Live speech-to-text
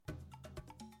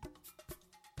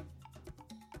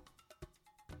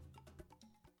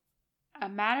A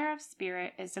Matter of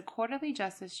Spirit is the quarterly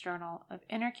justice journal of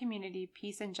Intercommunity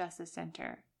Peace and Justice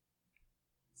Center.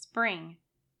 Spring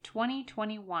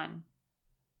 2021.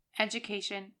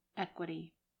 Education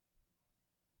Equity.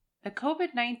 The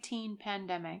COVID-19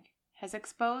 pandemic has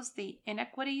exposed the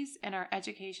inequities in our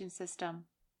education system,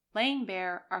 laying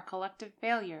bare our collective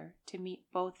failure to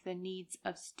meet both the needs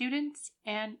of students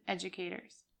and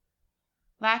educators.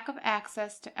 Lack of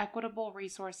access to equitable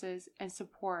resources and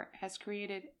support has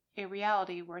created a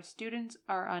reality where students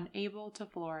are unable to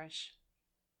flourish.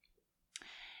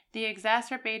 The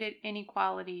exacerbated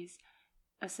inequalities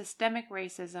of systemic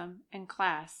racism and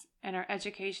class in our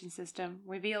education system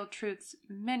reveal truths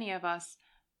many of us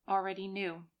already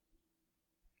knew.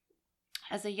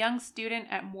 As a young student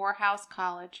at Morehouse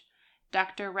College,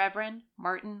 Dr. Reverend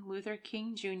Martin Luther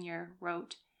King Jr.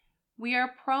 wrote, "We are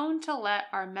prone to let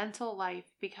our mental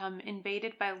life become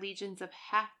invaded by legions of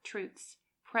half-truths,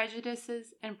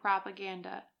 prejudices, and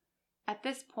propaganda. At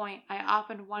this point, I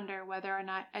often wonder whether or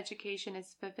not education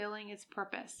is fulfilling its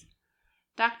purpose."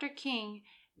 Dr. King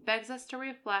begs us to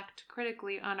reflect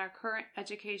critically on our current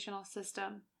educational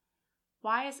system.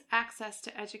 Why is access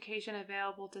to education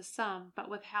available to some but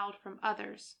withheld from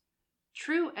others?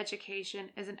 True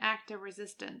education is an act of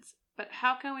resistance, but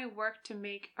how can we work to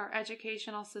make our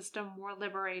educational system more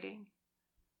liberating?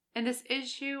 In this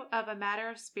issue of A Matter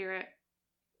of Spirit,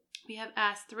 we have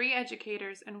asked 3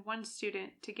 educators and 1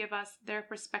 student to give us their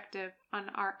perspective on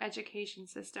our education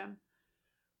system.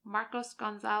 Marcos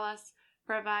Gonzalez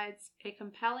provides a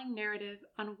compelling narrative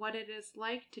on what it is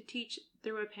like to teach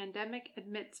through a pandemic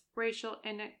amidst racial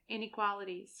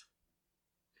inequalities.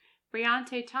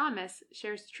 Briante Thomas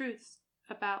shares truths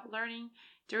about learning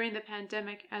during the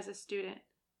pandemic as a student.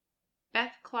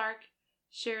 Beth Clark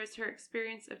shares her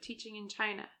experience of teaching in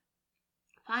China.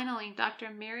 Finally, Dr.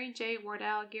 Mary J.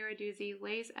 Wardell-Giraduzzi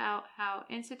lays out how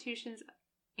institutions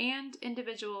and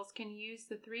individuals can use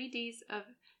the 3 Ds of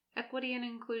equity and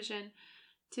inclusion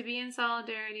to be in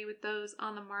solidarity with those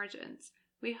on the margins.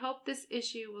 We hope this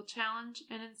issue will challenge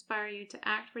and inspire you to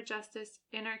act for justice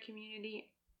in our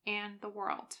community and the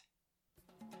world.